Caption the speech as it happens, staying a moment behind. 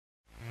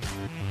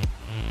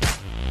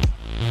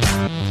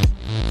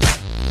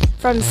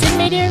From Sin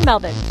Media in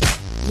Melbourne,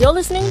 you're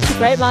listening to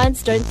Great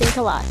Minds Don't Think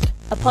Alike,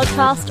 a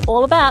podcast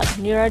all about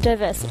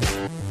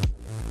neurodiversity.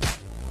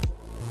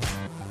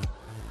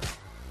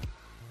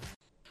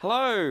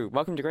 Hello,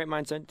 welcome to Great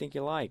Minds Don't Think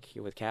Alike.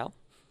 You're with Cal.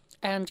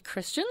 And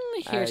Christian,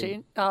 here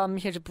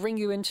to bring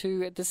you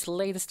into this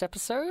latest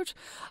episode.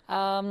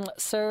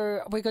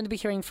 So we're going to be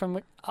hearing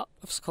from,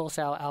 of course,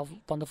 our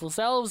wonderful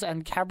selves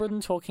and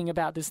Cameron talking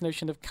about this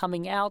notion of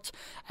coming out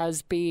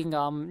as being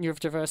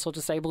neurodiverse or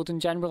disabled in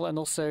general, and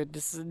also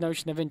this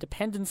notion of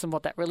independence and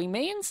what that really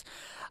means.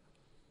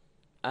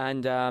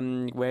 And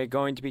Nicola's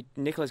going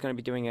to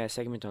be doing a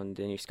segment on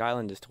the new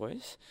Skylanders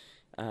toys.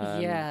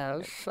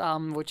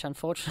 Which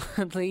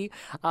unfortunately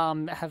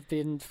have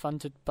been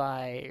funded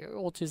by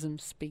Autism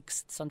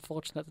Speaks. It's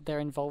unfortunate that they're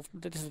involved.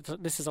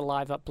 This is a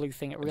live up blue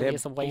thing. It really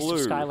is a waste of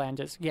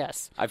Skylanders.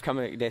 Yes, they're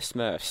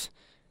Smurfs.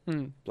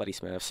 Bloody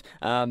Smurfs.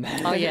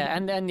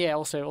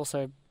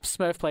 Also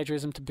Smurf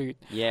plagiarism to boot.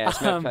 Yeah,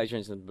 Smurf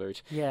plagiarism to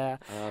boot. Yeah,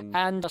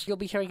 and you'll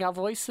be hearing our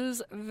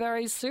voices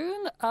very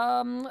soon.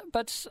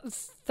 But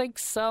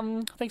thanks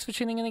for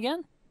tuning in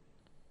again.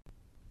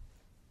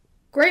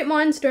 Great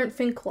Minds Don't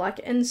Think Alike,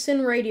 and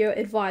Sin Radio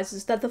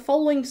advises that the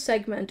following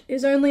segment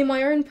is only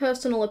my own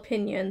personal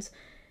opinions,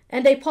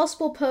 and a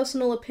possible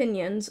personal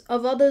opinions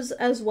of others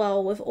as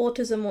well with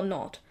autism or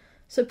not,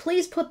 so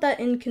please put that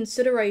in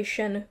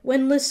consideration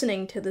when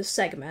listening to this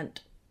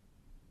segment.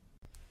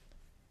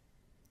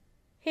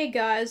 Hey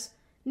guys,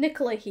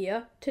 Nicola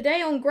here.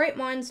 Today on Great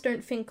Minds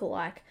Don't Think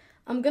Alike,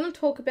 I'm going to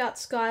talk about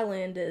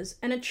Skylanders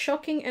and its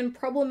shocking and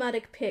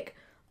problematic pick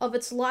of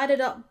its lighted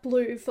up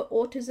blue for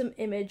autism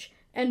image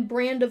and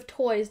brand of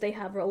toys they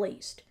have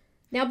released.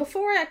 Now,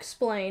 before I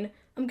explain,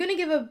 I'm going to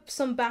give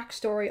some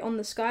backstory on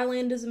the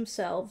Skylanders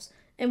themselves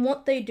and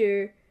what they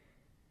do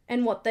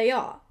and what they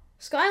are.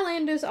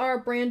 Skylanders are a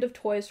brand of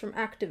toys from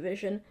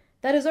Activision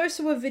that is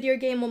also a video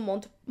game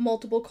on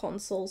multiple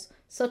consoles,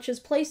 such as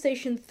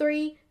PlayStation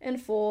 3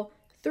 and 4,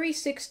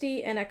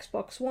 360 and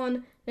Xbox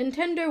One,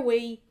 Nintendo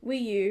Wii,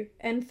 Wii U,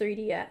 and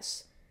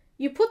 3DS.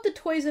 You put the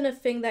toys in a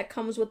thing that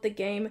comes with the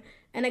game,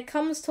 and it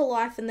comes to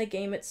life in the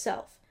game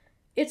itself.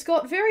 It's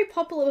got very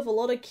popular with a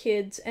lot of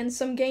kids and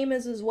some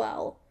gamers as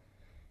well.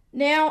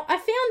 Now, I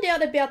found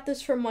out about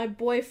this from my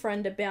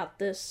boyfriend about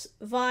this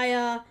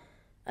via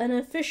an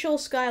official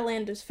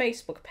Skylanders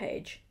Facebook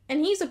page,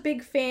 and he's a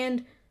big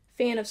fan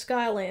of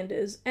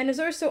Skylanders and is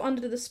also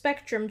under the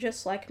spectrum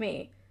just like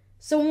me.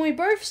 So when we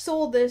both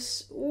saw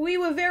this, we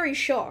were very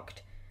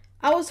shocked.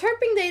 I was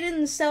hoping they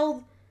didn't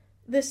sell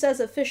this as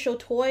official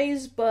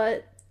toys,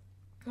 but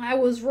I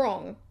was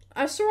wrong.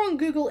 I saw on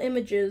Google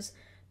Images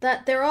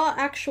that there are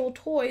actual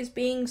toys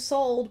being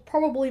sold,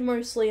 probably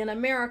mostly in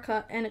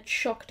America, and it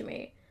shocked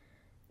me.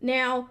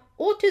 Now,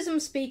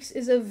 Autism Speaks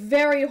is a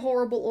very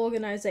horrible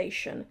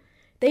organization.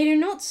 They do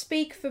not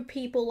speak for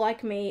people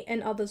like me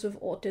and others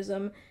with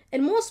autism,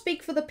 and more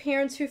speak for the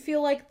parents who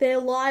feel like their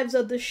lives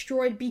are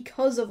destroyed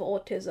because of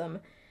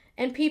autism,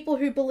 and people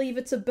who believe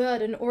it's a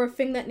burden or a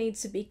thing that needs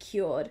to be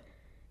cured.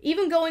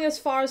 Even going as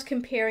far as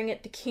comparing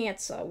it to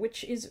cancer,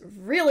 which is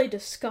really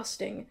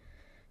disgusting.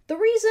 The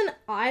reason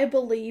I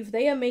believe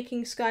they are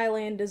making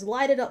Skylanders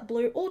lighted up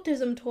blue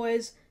autism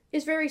toys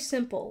is very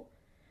simple.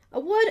 A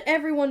word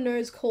everyone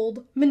knows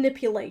called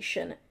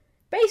manipulation.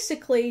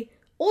 Basically,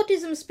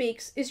 Autism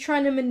Speaks is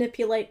trying to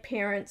manipulate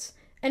parents,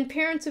 and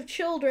parents of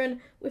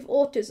children with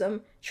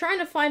autism trying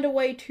to find a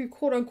way to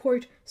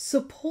quote-unquote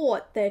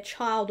support their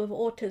child with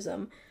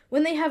autism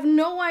when they have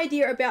no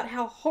idea about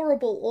how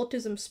horrible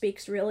Autism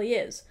Speaks really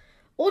is.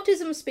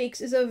 Autism Speaks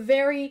is a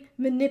very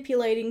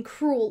manipulating,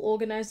 cruel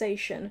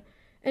organization.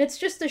 And it's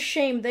just a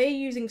shame they're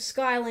using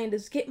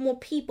Skylanders to get more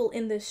people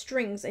in their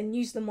strings and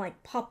use them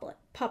like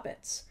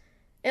puppets.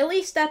 At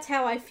least that's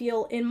how I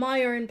feel in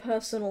my own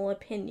personal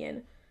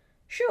opinion.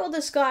 Sure, the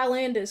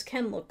Skylanders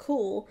can look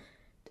cool,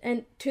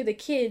 and to the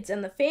kids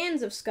and the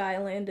fans of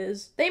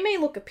Skylanders, they may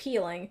look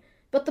appealing,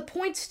 but the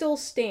point still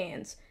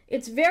stands.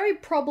 It's very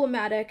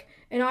problematic,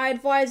 and I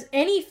advise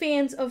any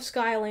fans of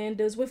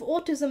Skylanders, with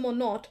autism or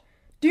not,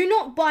 do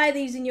not buy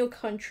these in your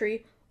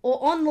country,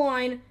 or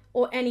online,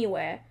 or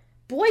anywhere.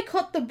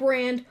 Boycott the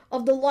brand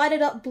of the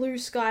lighted up blue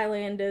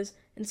Skylanders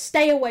and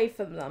stay away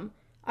from them.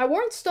 I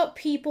won't stop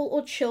people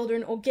or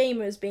children or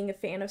gamers being a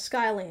fan of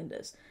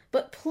Skylanders,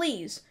 but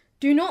please,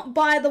 do not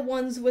buy the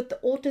ones with the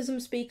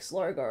Autism Speaks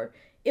logo.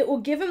 It will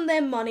give them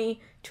their money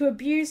to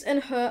abuse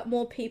and hurt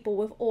more people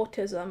with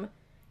autism.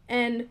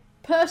 And,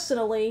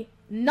 personally,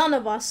 none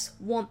of us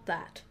want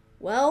that.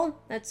 Well,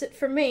 that's it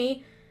from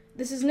me.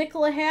 This is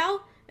Nicola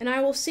Howe, and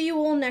I will see you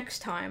all next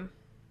time.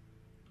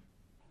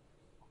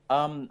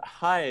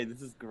 Hi,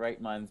 this is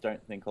Great Minds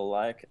Don't Think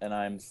Alike, and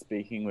I'm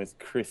speaking with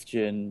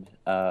Christian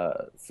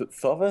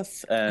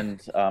Sovis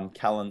and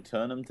Callan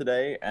Turnham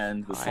today,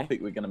 and the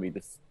topic we're going to be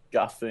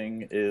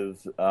discussing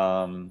is,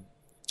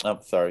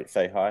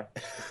 say hi.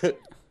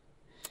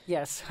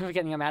 Yes, we're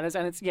getting them out,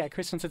 and it's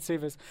Christian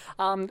Satsuvas.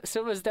 So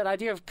it was that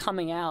idea of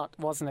coming out,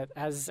 wasn't it,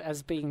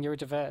 as being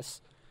neurodiverse?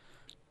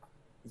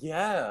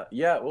 Yeah.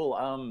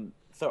 Well,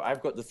 so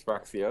I've got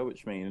dyspraxia,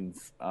 which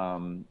means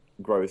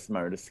gross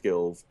motor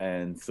skills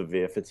and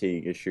severe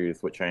fatigue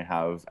issues, which I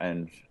have,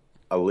 and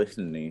a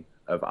litany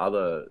of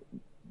other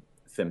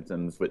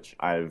symptoms, which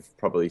I've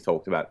probably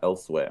talked about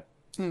elsewhere.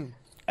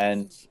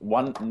 And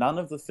none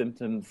of the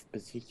symptoms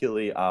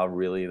particularly are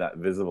really that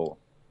visible.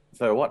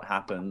 So what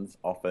happens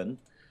often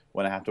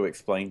when I have to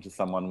explain to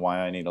someone why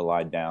I need to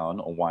lie down,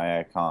 or why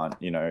I can't,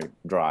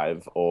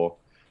 drive, or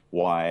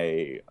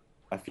why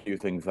a few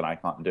things that I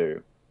can't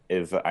do,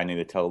 is that I need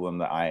to tell them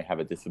that I have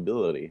a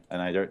disability.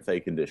 And I don't say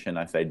condition,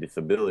 I say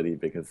disability,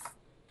 because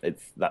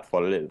that's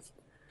what it is.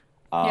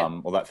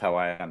 Or that's how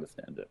I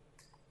understand it.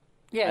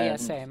 Yeah,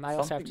 same. I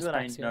also have something that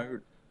I dyspraxia. know.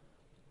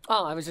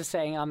 Oh, I was just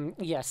saying,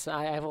 yes,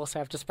 I also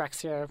have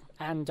dyspraxia,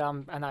 and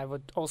I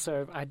would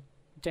also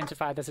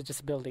identify it as a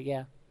disability,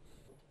 yeah.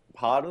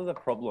 Part of the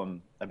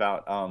problem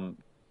about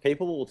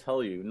people will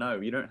tell you,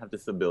 no, you don't have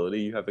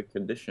disability, you have a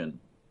condition.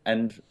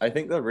 And I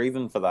think the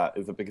reason for that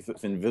is because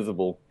it's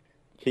invisible.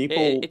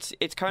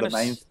 It's kind of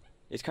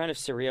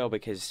surreal,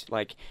 because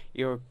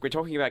we're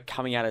talking about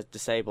coming out as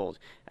disabled,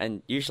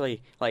 and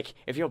usually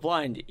if you're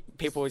blind,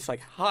 people are just like,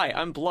 hi,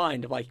 I'm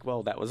blind. I'm like,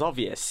 well, that was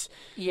obvious.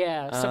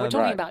 Yeah, so we're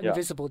talking Right, about yeah.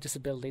 invisible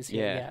disabilities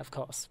here, yeah, of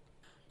course.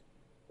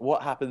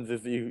 What happens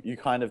is you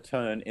kind of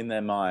turn in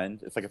their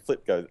mind, it's like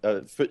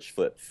a switch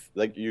flips.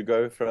 Like, you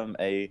go from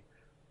a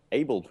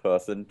abled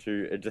person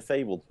to a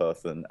disabled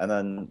person. And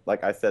then,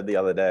 like I said the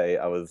other day,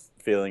 I was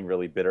feeling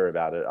really bitter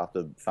about it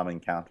after some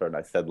encounter, and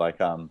I said,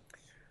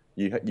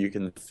 you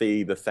can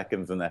see the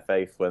seconds in their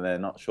face when they're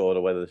not sure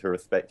whether to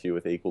respect you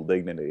with equal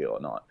dignity or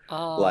not.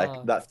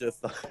 That's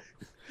just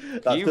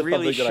you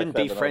really shouldn't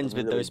be friends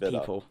with those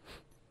people.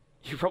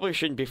 You probably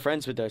shouldn't be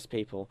friends with those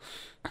people.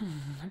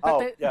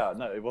 No,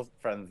 it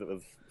wasn't friends, it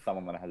was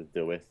someone that I had to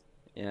deal with.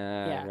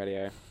 Yeah.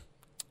 Radio.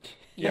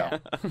 Yeah.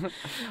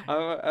 I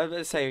was going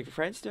to say,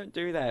 friends don't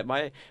do that.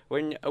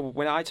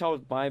 When I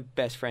told my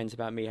best friends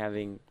about me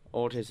having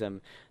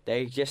autism,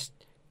 they just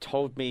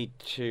told me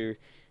to,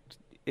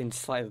 in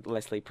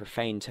slightly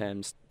profane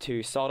terms,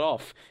 to sod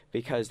off,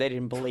 because they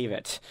didn't believe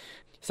it.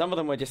 Some of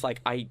them were just like,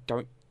 I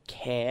don't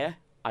care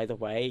either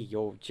way,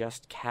 you're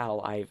just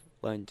Cal, I've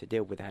learned to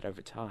deal with that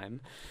over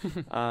time.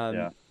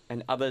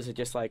 And others are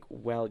just like,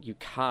 well, you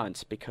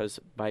can't, because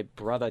my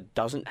brother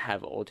doesn't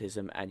have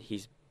autism and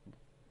he's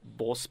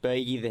more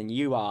spurgy than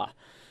you are.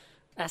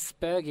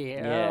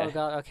 Asperger. Yeah. Oh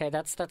god. Okay,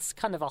 that's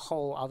kind of a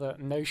whole other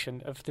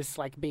notion of this,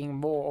 being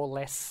more or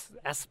less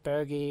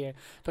Asperger,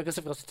 because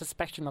of course it's a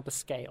spectrum of the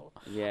scale.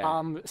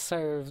 Yeah.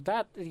 So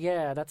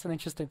that's an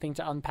interesting thing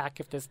to unpack,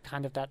 if there's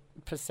kind of that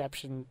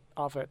perception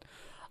of it.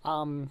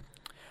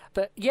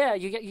 But yeah,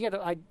 you get.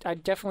 I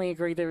definitely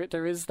agree.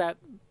 There is that.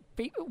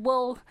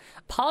 Well,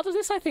 part of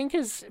this, I think,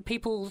 is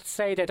people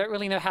say they don't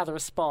really know how to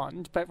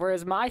respond. But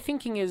whereas my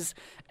thinking is,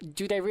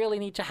 do they really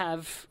need to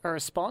have a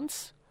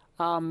response?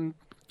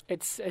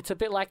 It's a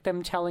bit like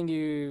them telling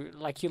you,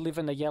 you live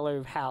in a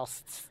yellow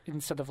house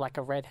instead of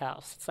a red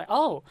house. It's like,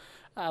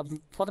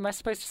 what am I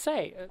supposed to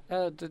say?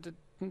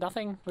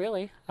 Nothing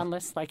really,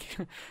 unless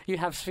you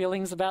have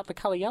feelings about the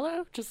color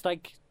yellow. Just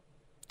take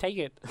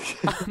it.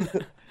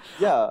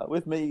 Yeah,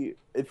 with me,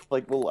 it's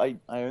I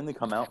only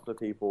come out to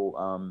people,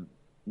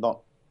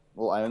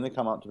 I only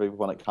come out to people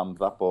when it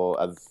comes up,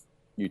 or as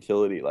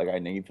utility, I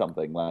need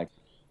something, I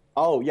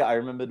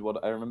remembered what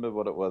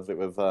it was. It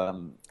was,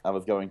 I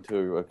was going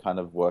to a kind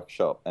of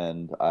workshop,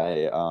 and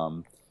I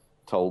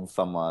told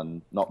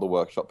someone, not the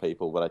workshop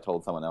people, but I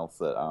told someone else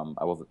that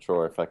I wasn't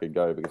sure if I could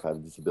go because I have a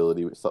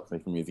disability which stops me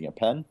from using a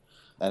pen,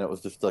 and it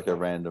was just a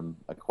random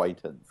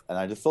acquaintance, and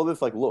I just saw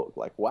this look,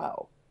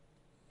 wow,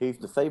 he's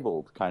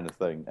disabled kind of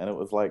thing, and it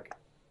was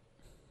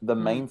the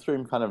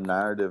mainstream kind of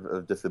narrative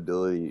of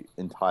disability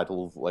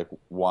entitles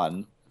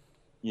one,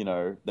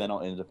 they're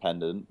not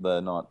independent,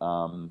 they're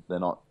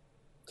not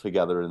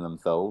together in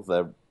themselves,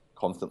 they're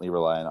constantly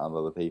relying on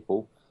other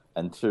people,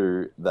 and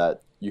two,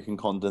 that you can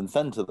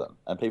condescend to them,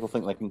 and people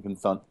think they can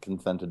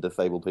consent to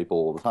disabled people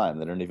all the time.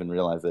 They don't even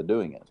realize they're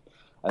doing it.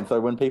 And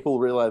so when people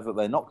realize that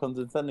they're not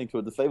condescending to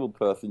a disabled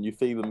person, you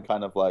see them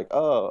kind of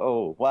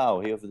oh wow,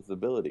 he has a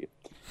disability.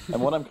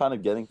 And what I'm kind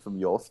of getting from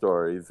your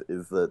stories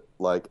is that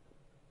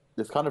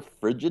this kind of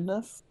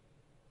frigidness,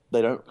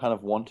 they don't kind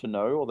of want to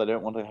know, or they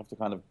don't want to have to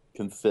kind of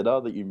consider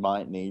that you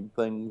might need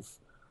things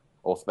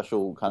or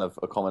special kind of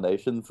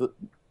accommodations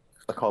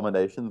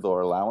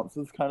or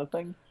allowances kind of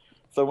thing.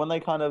 So when they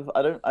kind of,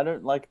 I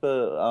don't like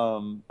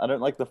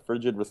the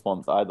frigid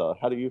response either.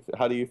 How do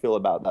you feel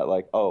about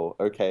that? Oh,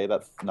 okay,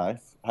 that's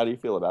nice. How do you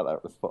feel about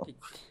that response?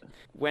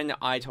 When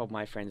I told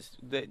my friends,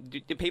 the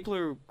people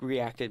who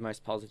reacted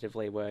most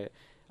positively were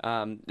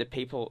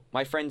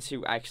my friends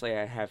who actually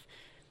have.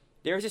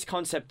 There is this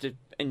concept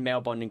in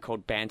male bonding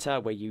called banter,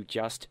 where you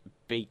just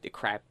beat the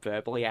crap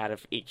verbally out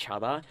of each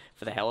other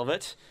for the hell of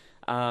it.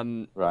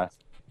 Right.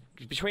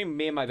 Between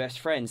me and my best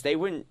friends, they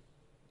wouldn't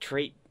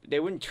treat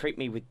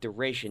me with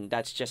derision.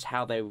 That's just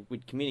how they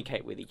would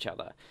communicate with each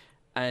other.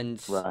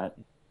 And right.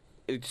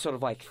 It's sort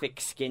of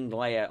thick-skinned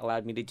layer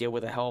allowed me to deal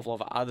with a hell of a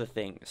lot of other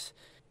things,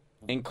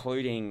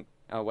 including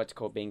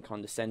being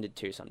condescended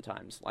to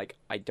sometimes. Like,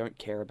 I don't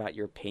care about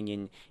your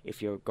opinion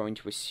if you're going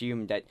to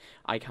assume that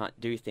I can't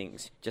do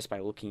things just by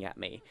looking at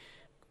me.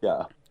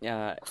 Yeah.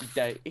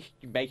 That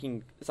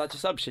making such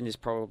assumption is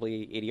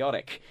probably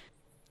idiotic.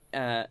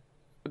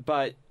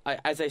 But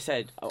as I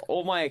said,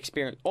 all my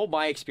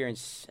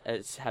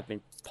experiences have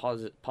been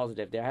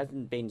positive. There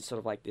hasn't been sort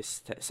of like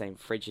this same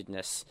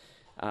frigidness,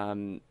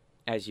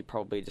 as you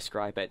probably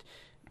describe it.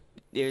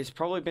 There's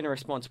probably been a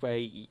response where,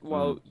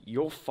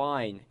 you're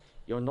fine,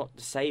 you're not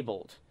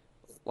disabled.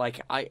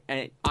 Like, I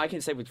can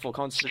say with full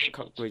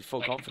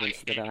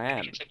confidence that I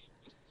am.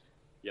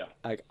 Yeah.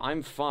 Like,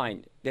 I'm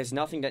fine. There's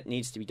nothing that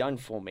needs to be done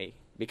for me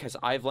because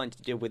I've learned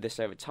to deal with this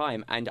over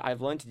time, and I've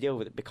learned to deal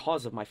with it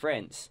because of my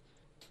friends.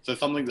 So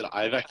something that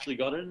I've actually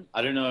gotten,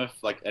 I don't know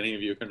if like any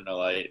of you can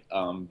relate,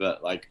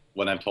 but like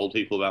when I've told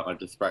people about my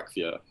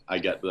dyspraxia, I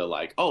get the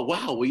like, oh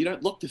wow, well you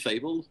don't look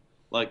disabled.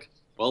 Like,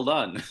 well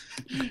done.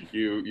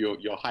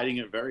 You're hiding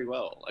it very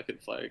well. Like,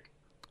 it's like,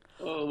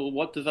 oh, well,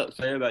 what does that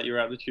say about your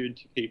attitude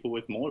to people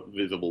with more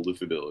visible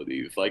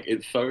disabilities? Like,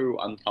 it's so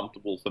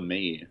uncomfortable for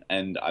me,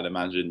 and I'd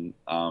imagine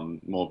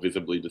more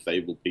visibly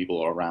disabled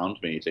people around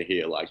me to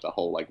hear like the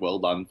whole like, well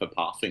done for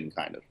passing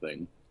kind of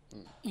thing.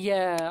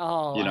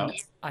 Yeah, You know?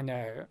 I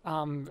know.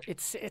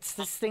 It's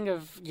this thing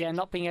of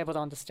not being able to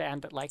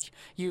understand that like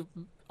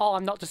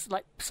I'm not just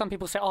like some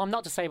people say, I'm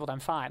not disabled,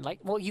 I'm fine. Like,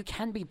 well, you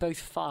can be both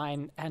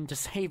fine and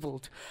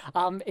disabled.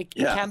 It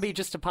can be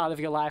just a part of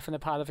your life and a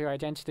part of your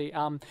identity.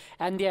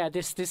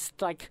 This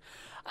like.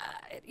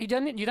 You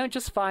don't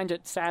just find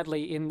it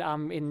sadly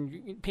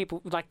in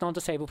people like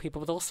non-disabled people,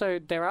 but also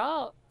there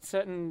are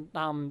certain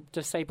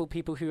disabled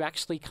people who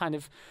actually kind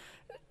of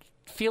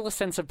feel a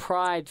sense of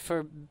pride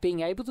for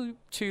being able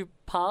to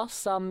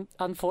pass.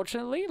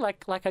 Unfortunately,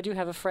 like I do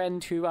have a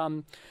friend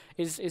who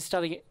is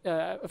studying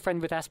a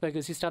friend with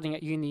Asperger's who's studying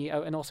at uni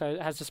and also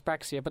has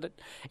dyspraxia. But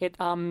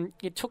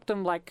it took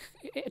them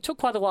it took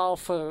quite a while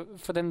for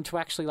them to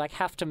actually like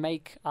have to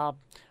make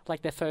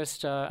like their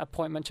first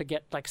appointment to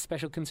get like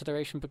special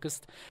consideration,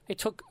 because it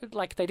took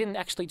like they didn't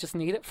actually just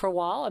need it for a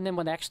while, and then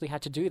when they actually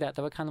had to do that,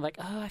 they were kind of like,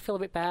 oh, I feel a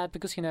bit bad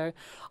because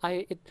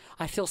I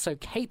feel so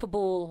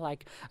capable.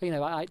 Like,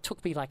 it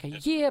took me like a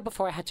year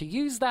before I had to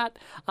use that,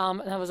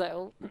 and I was like,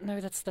 oh, no,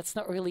 that's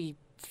not really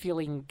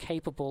feeling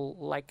capable.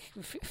 Like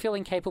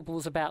feeling capable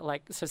is about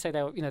like, so say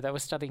they were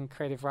studying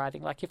creative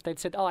writing. Like if they'd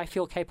said, oh, I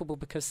feel capable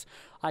because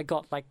I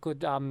got like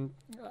good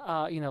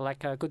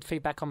good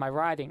feedback on my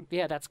writing,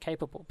 that's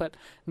capable. But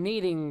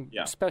needing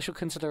special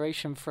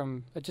consideration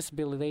from a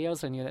disability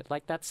liaison unit,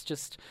 like that's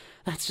just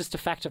a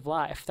fact of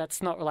life.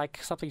 That's not like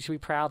something to be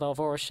proud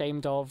of or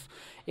ashamed of.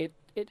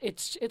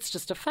 It's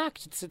just a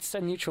fact. It's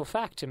a neutral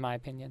fact, in my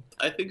opinion.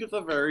 I think it's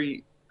a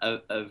very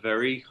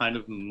kind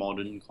of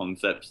modern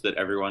concept that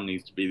everyone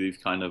needs to be these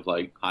kind of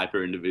like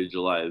hyper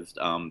individualized,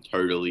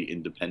 totally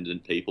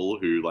independent people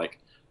who like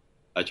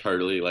are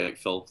totally like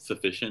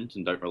self-sufficient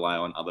and don't rely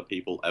on other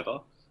people ever.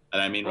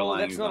 And I mean,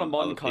 relying that's not on a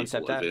modern other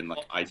concept. People, as in,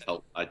 like,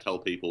 I tell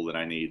people that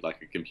I need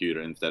like a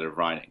computer instead of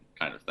writing,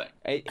 kind of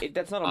thing.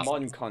 That's not a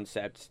modern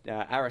concept.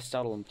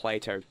 Aristotle and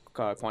Plato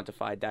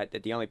quantified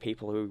that the only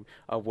people who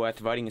are worth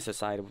voting in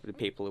society are the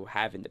people who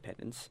have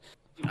independence.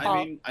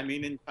 I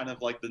mean, in kind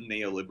of like the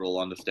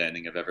neoliberal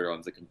understanding of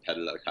everyone's a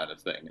competitor kind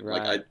of thing.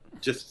 Right. Like,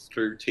 just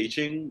through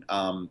teaching,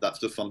 that's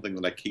just something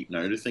that I keep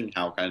noticing,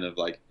 how kind of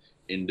like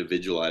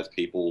individualized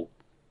people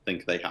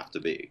think they have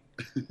to be.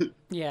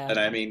 Yeah. And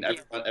I mean,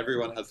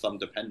 everyone has some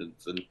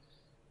dependence, and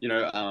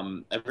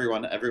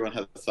everyone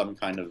has some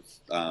kind of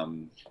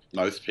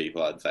most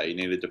people, I'd say, you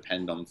need to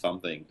depend on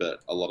something, but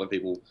a lot of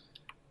people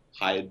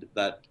hide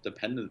that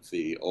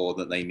dependency or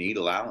that they need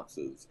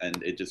allowances,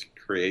 and it just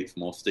creates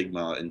more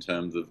stigma in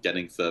terms of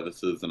getting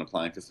services and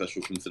applying for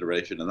special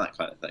consideration and that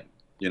kind of thing.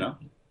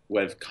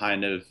 We've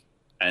kind of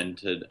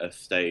entered a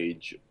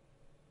stage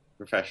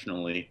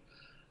professionally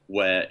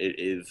where it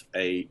is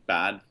a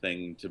bad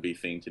thing to be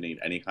seen to need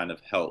any kind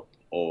of help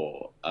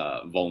or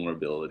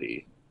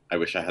vulnerability. I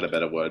wish I had a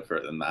better word for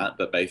it than that,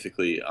 but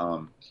basically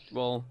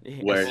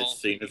where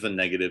it's seen as a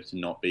negative to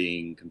not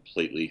being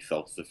completely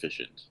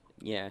self-sufficient.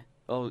 Yeah.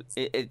 Well,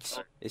 it's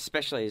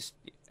especially as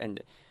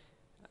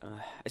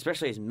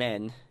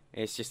men,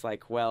 it's just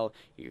like, well,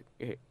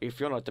 if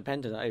you're not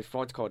dependent, if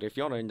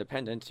you're not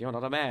independent, you're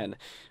not a man.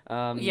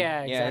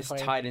 Exactly. It's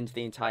tied into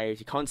the entire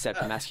concept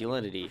of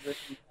masculinity,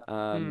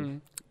 but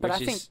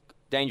which is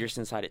dangerous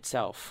inside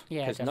itself.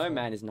 Yeah, because no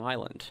man is an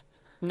island.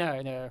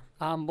 No.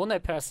 No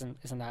person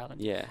is an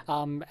island. Yeah.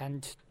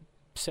 And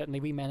certainly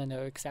we men are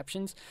no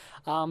exceptions.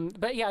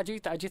 But yeah, I do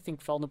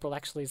think vulnerable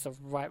actually is the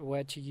right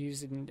word to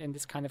use in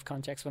this kind of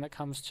context when it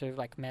comes to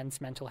like men's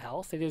mental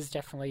health. It is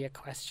definitely a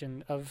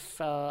question of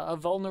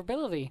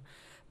vulnerability,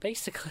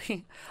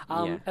 basically,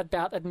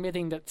 about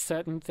admitting that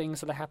certain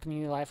things that are happening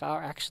in your life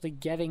are actually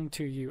getting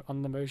to you on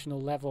an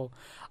emotional level,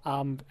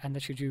 and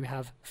that you do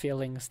have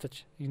feelings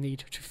that you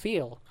need to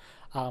feel,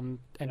 and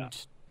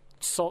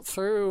sort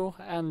through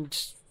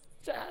and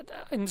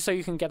so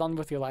you can get on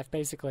with your life,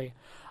 basically,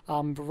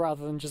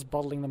 rather than just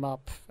bottling them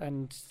up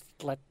and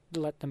let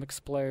them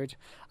explode.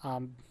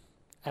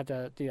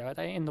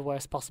 in the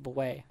worst possible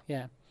way.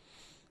 Yeah.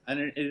 And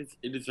it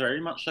is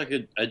very much like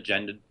a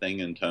gendered thing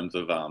in terms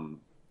of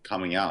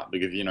coming out,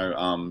 because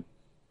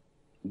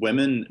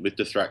women with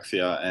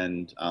dyspraxia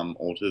and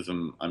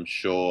autism, I'm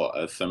sure,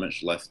 are so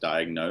much less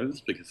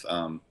diagnosed because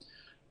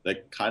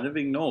they're kind of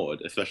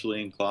ignored,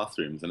 especially in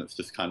classrooms, and it's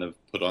just kind of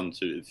put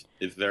onto.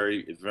 It's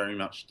very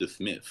much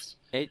dismissed.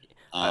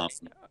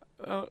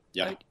 Well,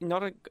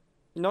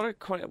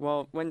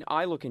 when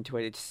I look into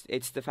it,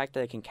 it's the fact that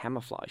they can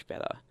camouflage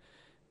better.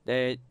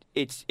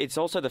 It's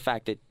also the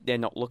fact that they're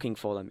not looking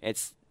for them.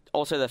 It's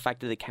also the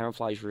fact that they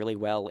camouflage really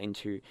well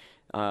into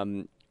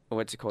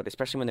what's it called?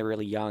 Especially when they're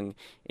really young,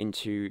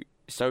 into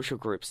social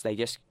groups. They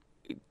just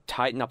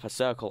tighten up a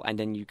circle, and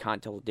then you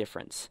can't tell the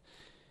difference.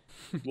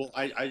 Well,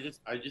 I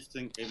just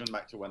think even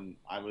back to when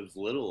I was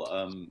little,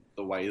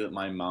 the way that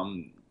my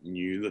mum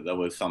knew that there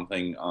was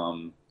something,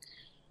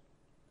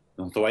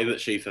 the way that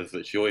she says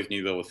that she always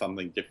knew there was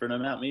something different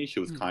about me. She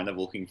was kind of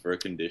looking for a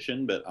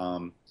condition, but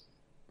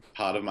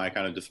part of my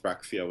kind of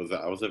dyspraxia was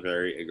that I was a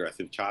very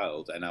aggressive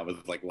child, and I was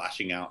like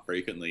lashing out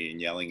frequently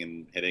and yelling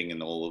and hitting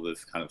and all of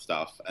this kind of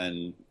stuff.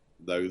 And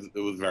it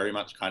was very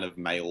much kind of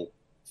male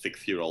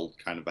 6-year-old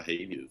kind of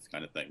behaviors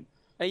kind of thing.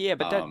 Yeah,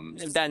 but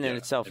that in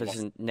itself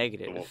isn't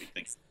negative. What we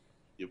think.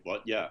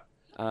 What? Yeah.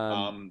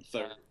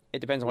 So it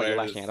depends on what you're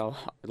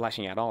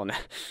lashing out on.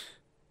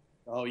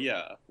 Oh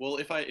yeah. Well,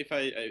 if I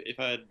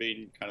had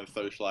been kind of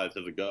socialized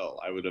as a girl,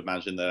 I would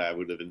imagine that I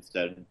would have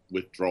instead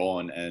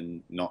withdrawn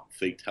and not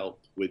sought help,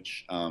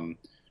 which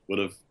would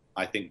have,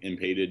 I think,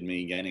 impeded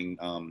me getting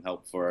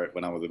help for it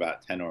when I was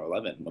about 10 or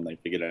 11, when they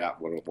figured out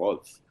what it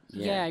was.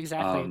 Yeah,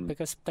 exactly.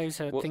 Because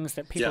those are things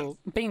that people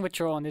being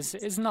withdrawn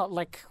is not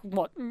like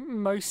what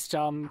most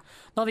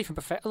not even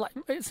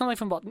it's not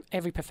even what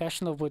every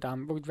professional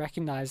would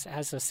recognize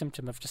as a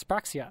symptom of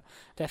dyspraxia.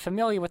 They're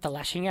familiar with the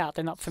lashing out.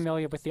 They're not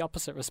familiar with the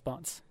opposite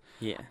response.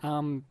 Yeah.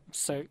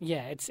 So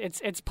yeah,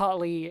 it's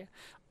partly.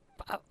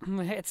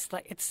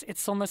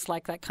 It's almost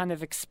like that kind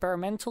of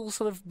experimental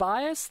sort of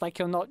bias. Like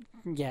you're not.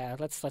 Yeah.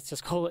 Let's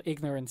just call it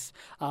ignorance.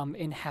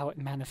 In how it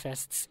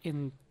manifests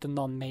in the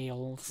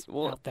non-males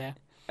out there.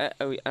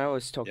 I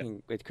was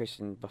talking with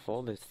Christian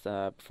before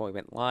we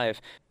went live.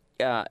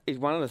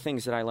 One of the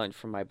things that I learned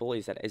from my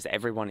bullies is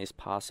everyone is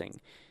passing.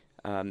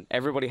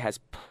 Everybody has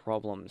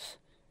problems,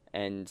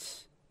 and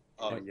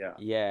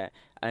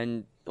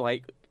and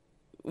like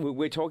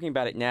we're talking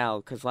about it now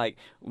because like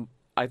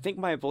I think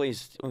my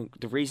bullies,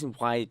 the reason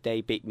why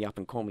they beat me up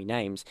and call me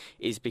names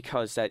is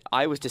because that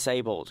I was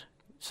disabled.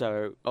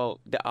 So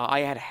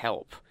I had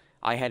help.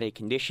 I had a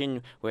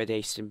condition where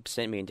they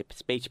sent me into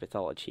speech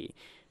pathology.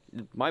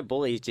 My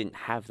bullies didn't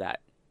have that.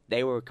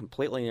 They were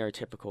completely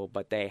neurotypical,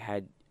 but they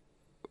had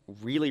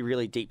really,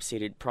 really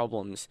deep-seated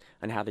problems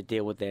on how to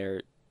deal with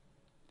their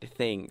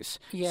things.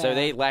 Yeah. So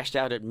they lashed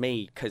out at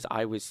me because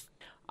I was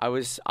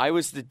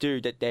the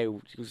dude that they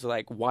was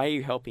like, "Why are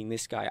you helping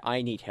this guy?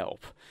 I need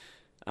help."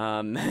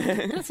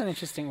 That's an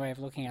interesting way of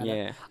looking at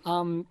it.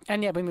 And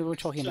yeah, when we were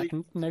talking about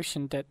the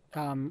notion that,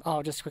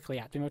 just quickly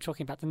when we were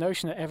talking about the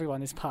notion that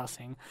everyone is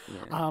passing,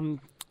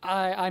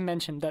 I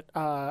mentioned that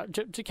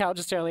to Cal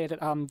just earlier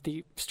that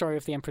the story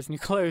of the Emperor's New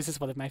Clothes is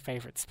one of my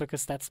favorites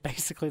because that's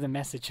basically the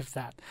message of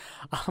that,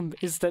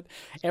 is that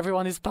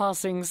everyone is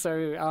passing,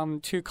 so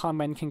two con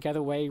men can get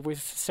away with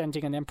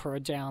sending an emperor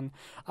down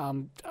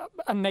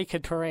a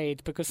naked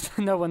parade because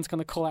no one's going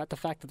to call out the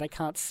fact that they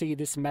can't see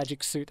this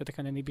magic suit that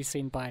can only be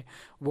seen by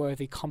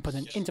worthy,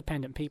 competent,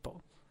 independent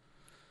people.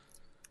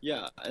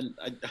 Yeah, and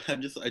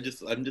I'm just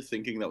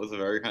thinking that was a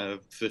very kind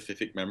of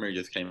specific memory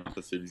just came up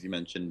as soon as you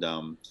mentioned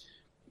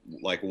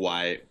like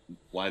why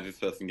is this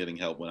person getting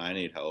help when I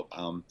need help?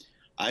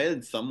 I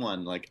had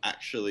someone I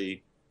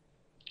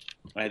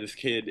had this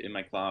kid in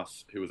my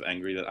class who was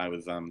angry that I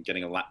was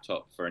getting a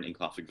laptop for an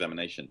in-class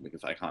examination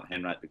because I can't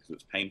handwrite because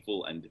it's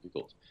painful and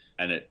difficult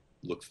and it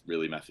looks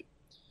really messy.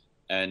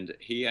 And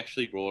he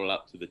actually brought it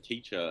up to the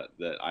teacher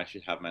that I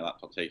should have my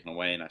laptop taken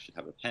away and I should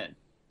have a pen.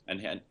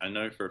 And I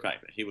know for a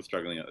fact that he was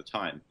struggling at the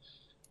time.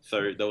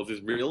 So there was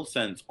this real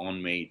sense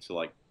on me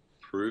to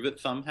prove it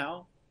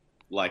somehow,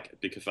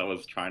 because I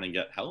was trying to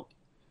get help.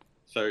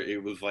 So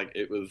it was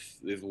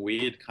this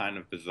weird kind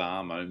of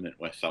bizarre moment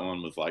where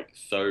someone was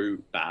so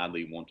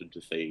badly wanted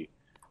to see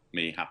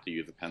me have to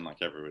use a pen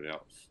like everybody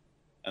else.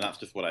 And that's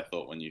just what I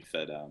thought when you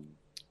said,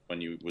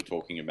 when you were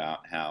talking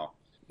about how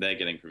they're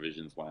getting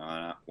provisions,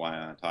 why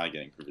aren't I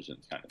getting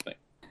provisions kind of thing.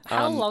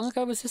 How long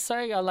ago was this,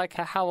 sorry?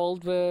 How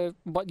old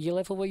what year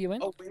level were you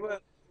in? Oh, we were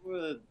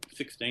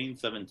 16,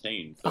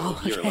 17, so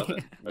year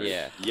 11.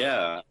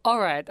 Yeah. All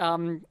right.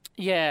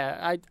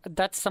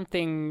 That's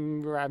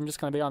something where I'm just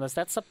going to be honest.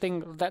 That's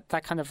something that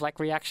kind of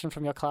reaction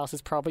from your class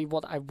is probably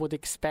what I would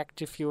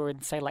expect if you were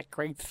in, say,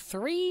 grade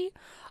 3.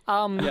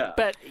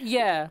 But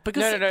yeah,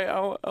 because...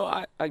 No.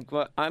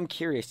 I'm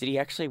curious. Did he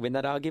actually win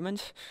that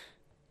argument?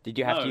 Did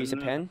you have to use a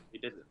pen? He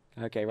didn't.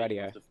 Okay,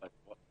 radio. Just what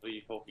are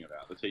you talking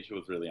about? The teacher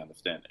was really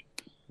understanding.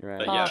 Right.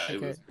 But yeah, it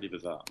was pretty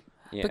bizarre.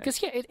 Yeah.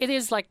 Because it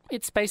is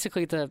it's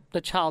basically the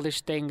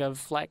childish thing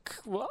of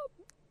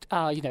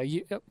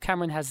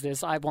Cameron has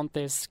this, I want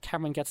this,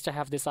 Cameron gets to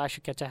have this, I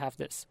should get to have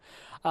this.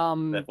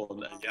 Therefore,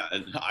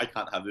 and I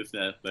can't have this,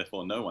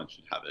 therefore no one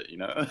should have it,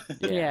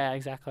 Yeah,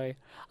 exactly.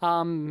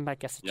 I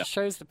guess it just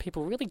shows that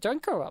people really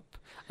don't grow up.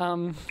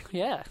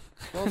 Yeah.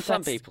 Well,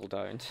 some people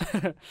don't.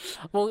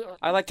 Well,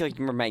 I like to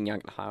remain young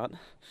at heart.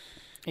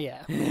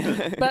 Yeah,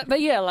 but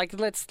yeah, like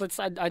let's.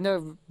 I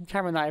know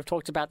Cameron and I have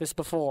talked about this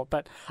before,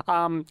 but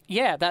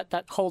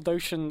that whole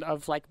notion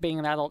of like being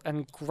an adult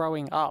and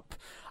growing up,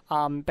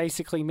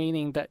 basically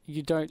meaning that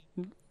you don't.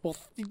 Well,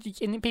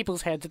 in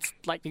people's heads, it's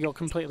like you're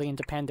completely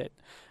independent,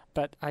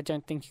 but I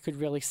don't think you could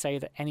really say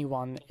that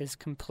anyone is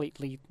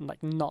completely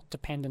like not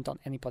dependent on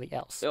anybody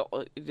else.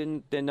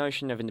 The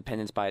notion of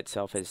independence by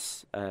itself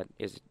is a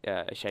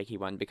shaky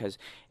one, because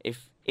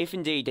if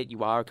indeed that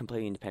you are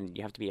completely independent,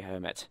 you have to be a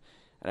hermit.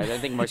 And I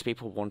don't think most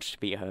people want to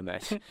be a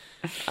hermit.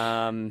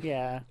 But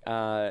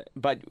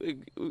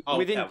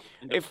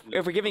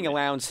if we're giving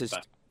allowances,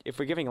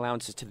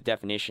 to the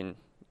definition,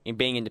 in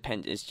being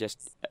independent is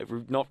just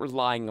not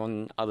relying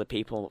on other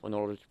people in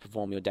order to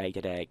perform your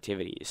day-to-day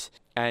activities.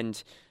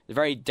 And the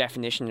very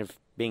definition of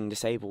being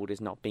disabled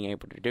is not being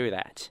able to do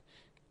that.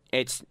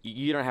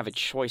 You don't have a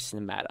choice in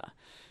the matter.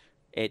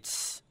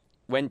 It's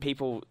when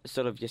people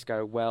sort of just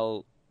go,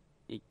 well,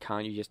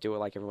 can't you just do it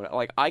like everyone else?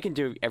 Like, I can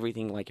do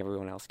everything like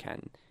everyone else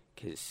can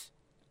because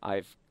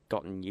I've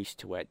gotten used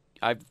to it.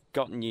 I've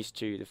gotten used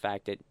to the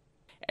fact that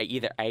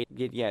either A,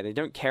 they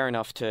don't care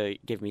enough to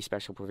give me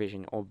special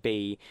provision, or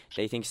B,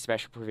 they think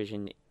special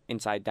provision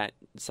inside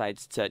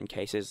certain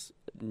cases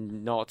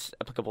not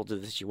applicable to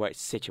the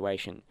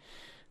situation.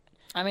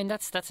 I mean, I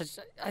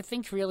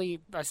think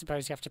really, I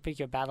suppose you have to pick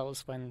your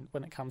battles when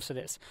it comes to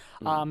this.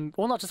 Well,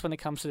 not just when it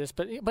comes to this,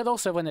 but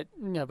also when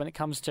it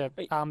comes to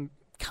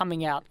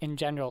coming out in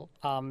general.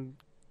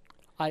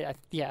 I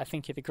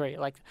think you'd agree.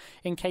 Like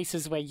in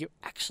cases where you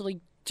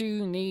actually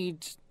do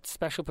need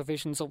special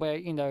provisions, or where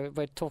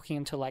we're talking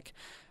into like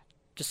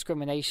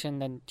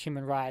discrimination and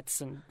human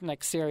rights and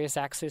like serious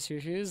access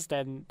issues,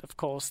 then of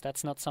course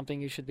that's not something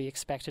you should be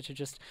expected to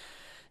just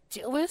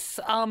deal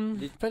with.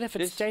 But if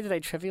it's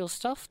day-to-day trivial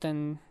stuff,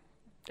 then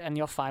and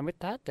you're fine with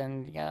that,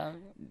 then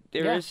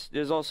there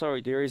is also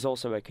a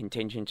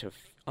contingent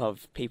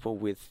of people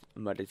with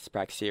motor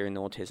dyspraxia and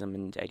autism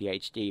and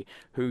ADHD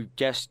who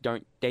just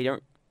don't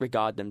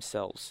regard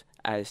themselves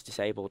as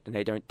disabled, and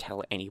they don't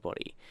tell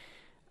anybody.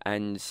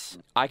 And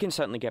I can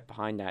certainly get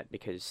behind that,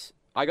 because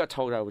I got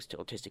told I was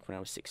autistic when I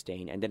was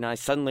 16, and then I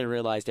suddenly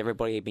realized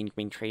everybody had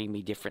been treating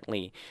me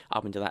differently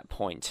up until that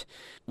point,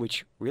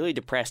 which really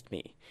depressed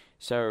me.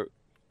 So,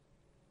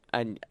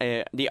 and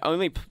the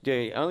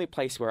only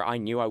place where I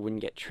knew I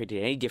wouldn't get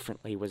treated any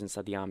differently was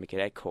inside the Army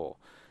Cadet Corps.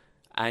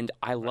 And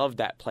I love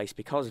that place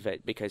because of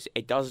it, because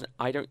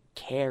I don't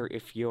care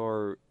if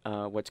you're,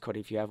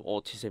 if you have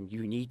autism,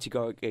 you need to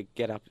go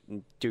get up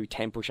and do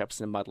 10 push-ups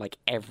in the mud like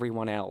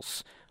everyone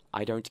else.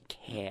 I don't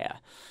care.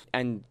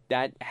 And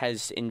that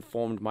has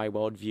informed my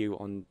worldview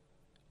on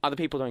other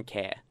people don't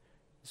care.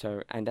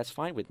 So, and that's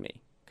fine with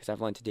me, because I've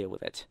learned to deal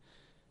with it.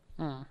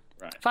 Right.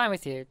 Fine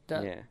with you.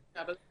 Yeah,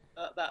 but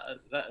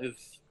that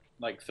is,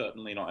 like,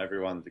 certainly not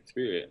everyone's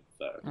experience,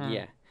 so.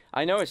 Yeah.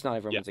 I know it's not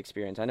everyone's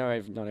experience. I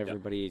know not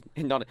everybody...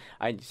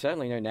 I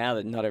certainly know now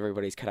that not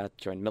everybody's cut out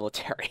to join the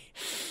military.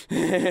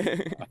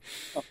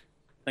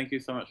 Thank you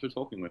so much for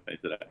talking with me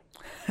today.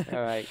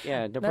 All right,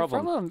 yeah, no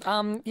problem.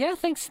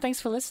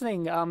 Thanks for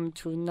listening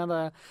to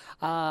another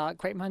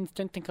Great Minds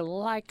Don't Think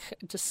Alike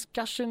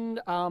discussion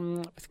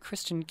with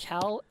Christian,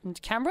 Cal,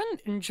 and Cameron.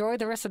 Enjoy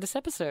the rest of this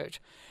episode,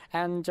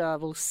 and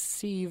we'll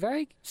see you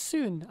very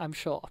soon, I'm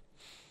sure.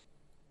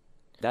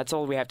 That's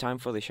all we have time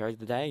for the show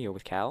today. You're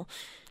with Cal.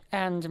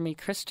 And me,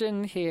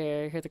 Christian,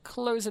 here to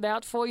close it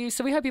out for you.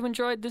 So we hope you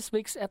enjoyed this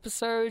week's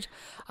episode.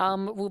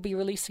 We'll be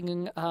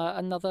releasing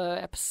our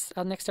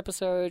next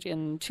episode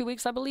in 2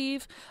 weeks, I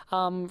believe,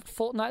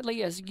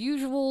 fortnightly as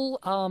usual.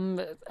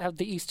 Have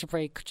the Easter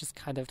break just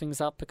kind of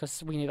things up,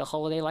 because we need a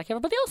holiday like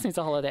everybody else needs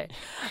a holiday.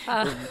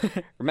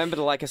 Remember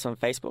to like us on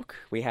Facebook.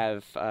 We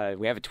have a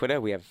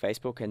Twitter, we have a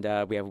Facebook, and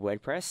we have a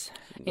WordPress.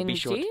 Indeed. Be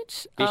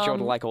sure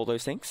to like all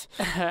those things.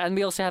 And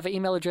we also have an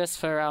email address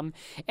for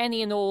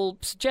any and all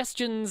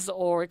suggestions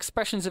or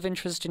expressions of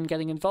interest in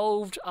getting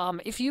involved.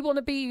 If you want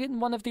to be in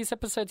one of these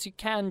episodes, you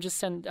can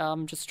just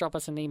drop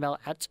us an email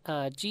at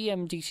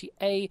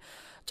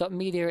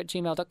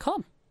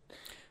gmdta.media@gmail.com.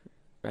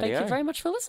 Thank you very much for listening.